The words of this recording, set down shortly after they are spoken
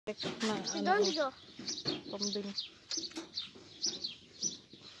Don't go. Kambing.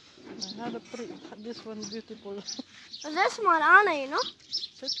 This one beautiful. This one, Anna, you know?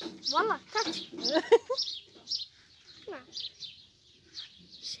 Wallah, touch.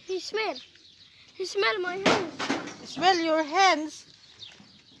 He smell my hands. Smell your hands.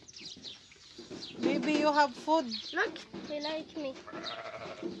 Maybe you have food. Look, he like me.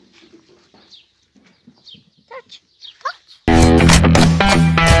 Touch.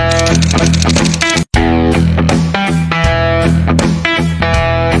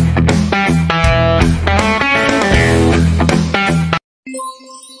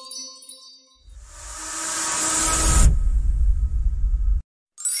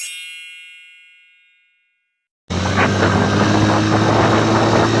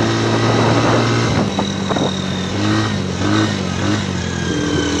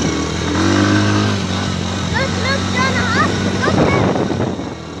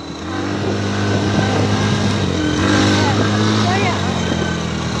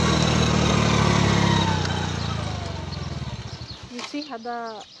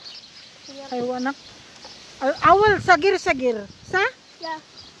 Ada haywanak. Owl, sagir. Sa? Yeah.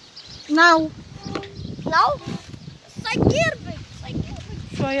 Now? Sagir big.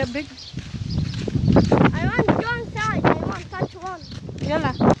 Soya big. I want to go inside. I want to touch one.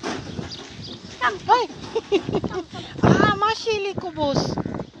 Yala. Come. Ay! Masili ko, boss.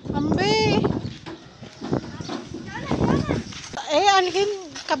 Ambe. Alhin,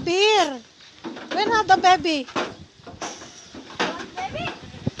 kabir. Where are the baby?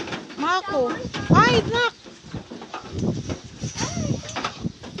 Mako. Ay, nak.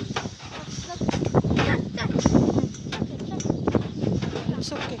 It's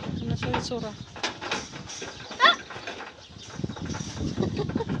okay. Nasa isura.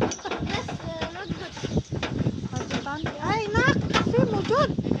 Ay, nak. Kasi mo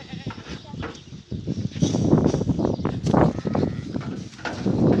dyan.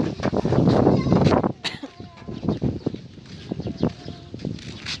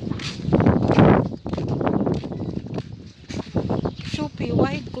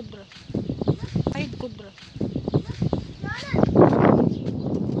 Wahid kudra.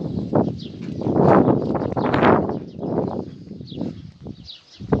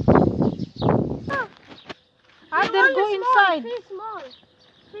 They'll go inside. Very small.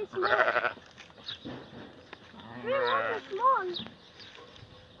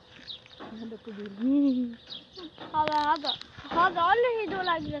 هذا only he do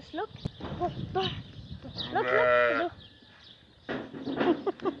like this. Look. Look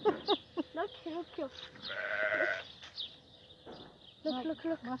cute. Look,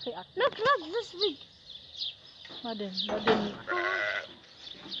 this big. Baden.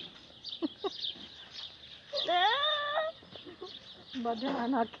 Baden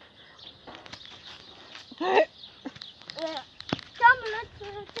anak. Come, let's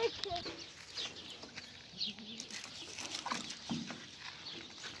take it.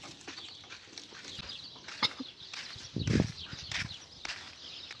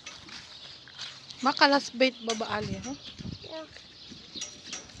 Makalas bait babaali, ha? Yeah.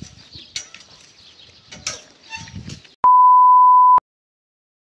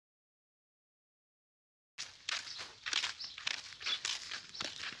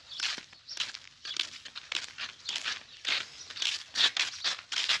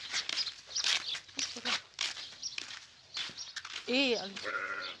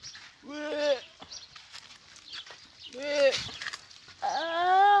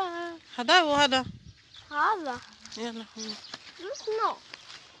 هذا يلا. Look, no.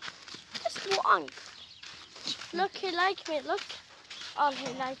 Just one. Look, he like me. Look. Oh, he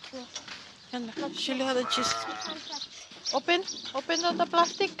like me. يلا شيلي هذا الشيز. Open the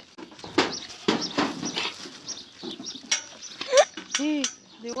plastic. Hey,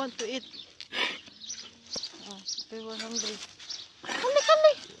 they want to eat. Oh, they were hungry. خلي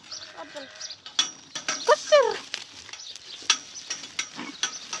Apple. كسر.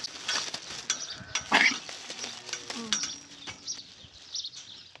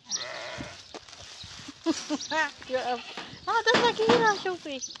 هذا صغيرة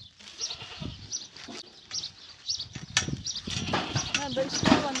شوفي. هذا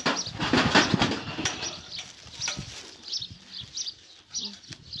small one.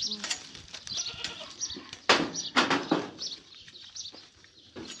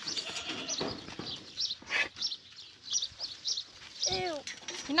 Ew.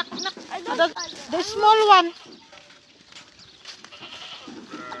 Hinak. Ada The small one.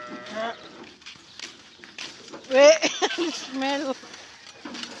 Wait, smell.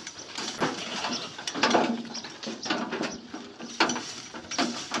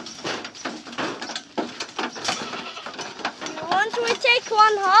 want we take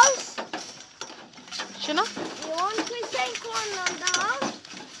one house? Sino? You want we take one on the house?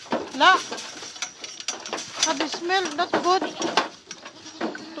 La. Have you smell? Not good.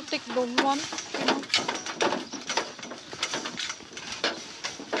 To take the one. Sino?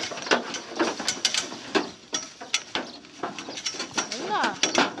 Wala.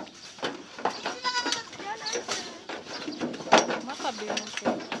 Matabi mo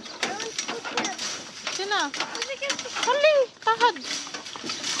siya. Sina? Hali. Tahad.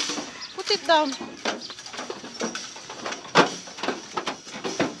 Put it down.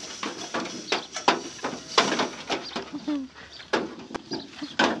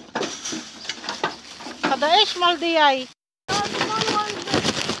 Kada mal di ay.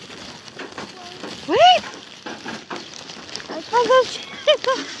 Wait!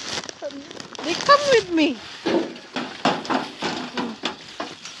 They come with me.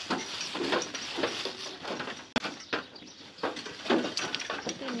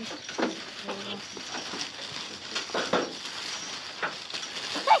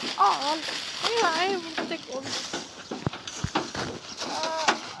 Take all. Yeah, I will take all.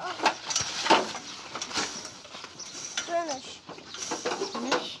 Finish.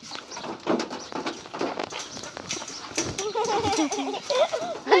 Finish.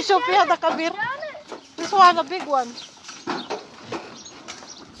 Hey, Sophia, the kabir. This one, a big one.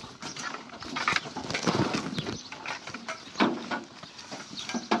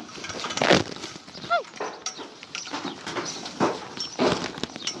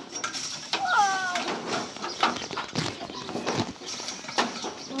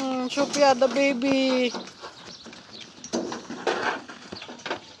 Sophia, the baby.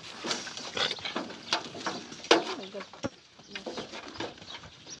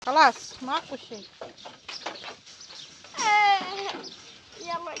 Kalas, mako siya.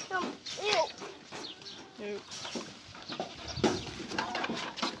 Yeah, like them. Ew. Ew.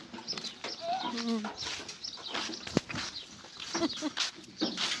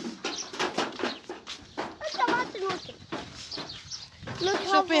 Look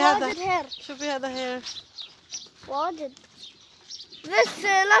how Sophie had wadded hair. Sophia had the hair. Wadded. This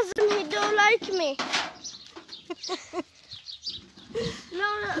Lazim, he don't like me. No,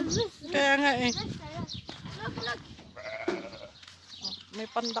 this. Kaya nga eh. Look, look. Oh, may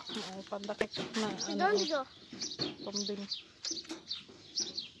pandak na. Oh, pandak na. Don't go. Pambing.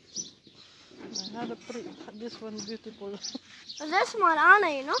 I had a pretty, this one beautiful. This one, Anna,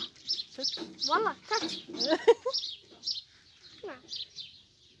 you know? Wallah, touch. No.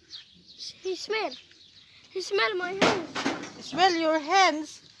 He smell. He smell my hands. Smell your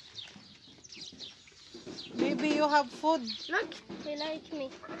hands. Maybe you have food. Look, he like me.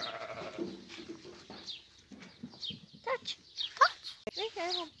 Touch. Touch. Be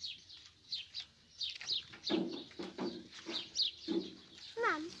careful.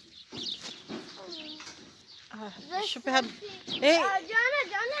 Mom. Should have. Hey,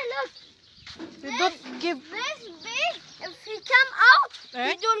 Jana, look. you don't give. This big, if he come out, Eh?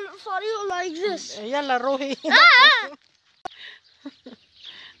 he do for you like this. Yala, Rohi. Ah!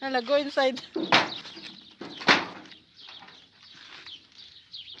 Yala, go inside.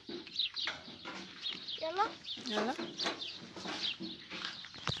 Yalla. Yala.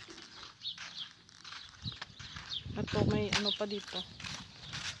 Ito, may ano pa dito.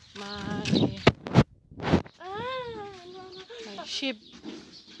 May sheep.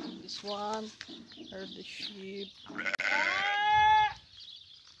 This one. Or the sheep.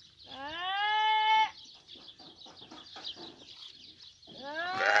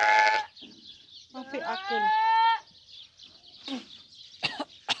 Mafi akin.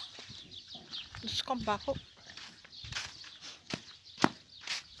 Diyos ko, bako.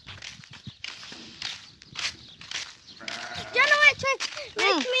 Jana, wait.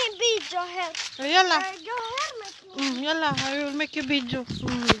 Make me beat your hair. Yala. Your hair make me. Yala, I will make you video.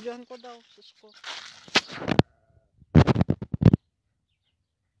 Videohan ko daw. Diyos ko.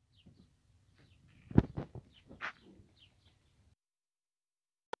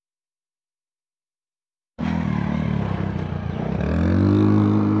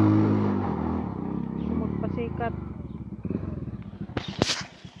 Magpasikat.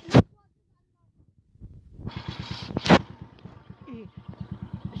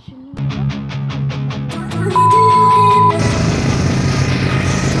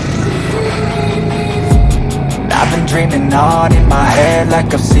 I've been dreaming on in my head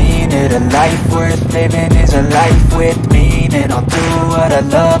like I've seen it. A life worth living is a life with meaning. I'll do what I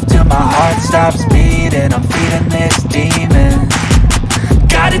love till my heart stops beating. I'm feeding this demon.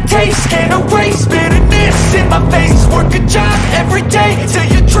 Got a taste, can't erase bitterness in my face. Work a job every day till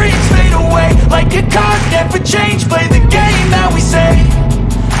your dreams fade away. Like a card, never change. Play the game that we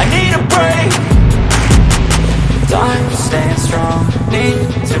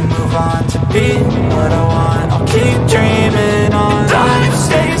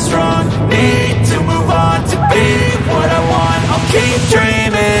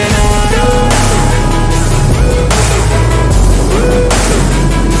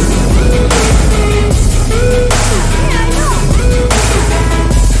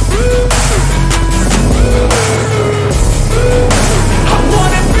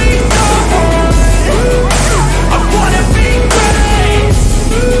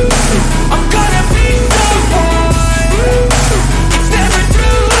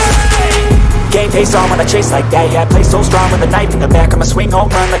face on when I chase like that. Yeah, I play so strong with a knife in the back. I'ma swing home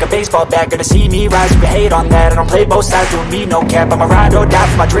run like a baseball bat. Gonna see me rise, you can hate on that. I don't play both sides, doing me no cap. I'ma ride or die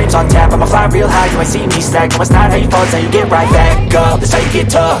for my dreams on tap. I'ma fly real high, you ain't see me stack. No, it's not how you fall, it's how you get right back up. That's how you get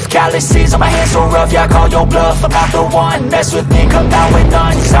tough. Calluses on my hands so rough, yeah, I call your bluff. I'm not the one, mess with me, come down with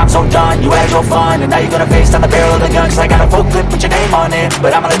none. Cause I'm so done, you had your fun. And now you're gonna face down the barrel of the gun. Cause I got a full clip, put your name on it.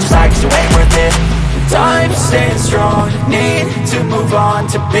 But I'ma let you slide cause you ain't worth it. Time staying strong, need to move on.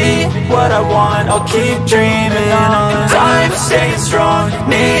 To be what I want, I'll keep dreaming on. Time staying strong,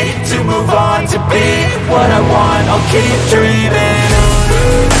 need to move on. To be what I want, I'll keep dreaming on.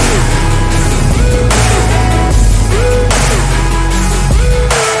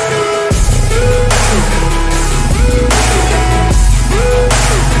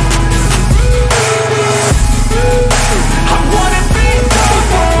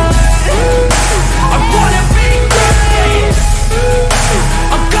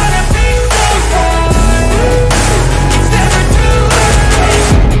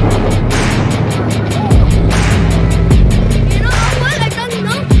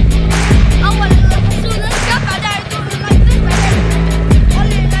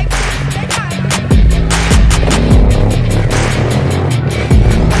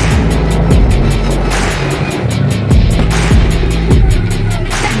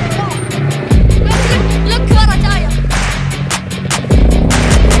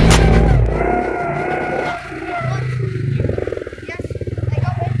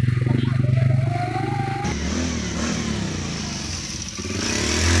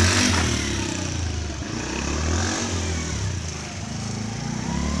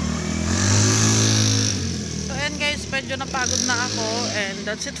 Medyo napagod na ako, and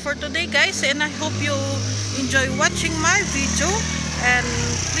that's it for today guys, and I hope you enjoy watching my video, and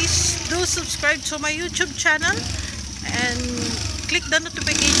please do subscribe to my YouTube channel and click the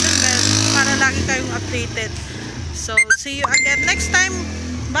notification bell para lagi kayong updated. So see you again next time.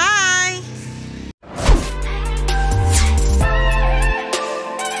 Bye.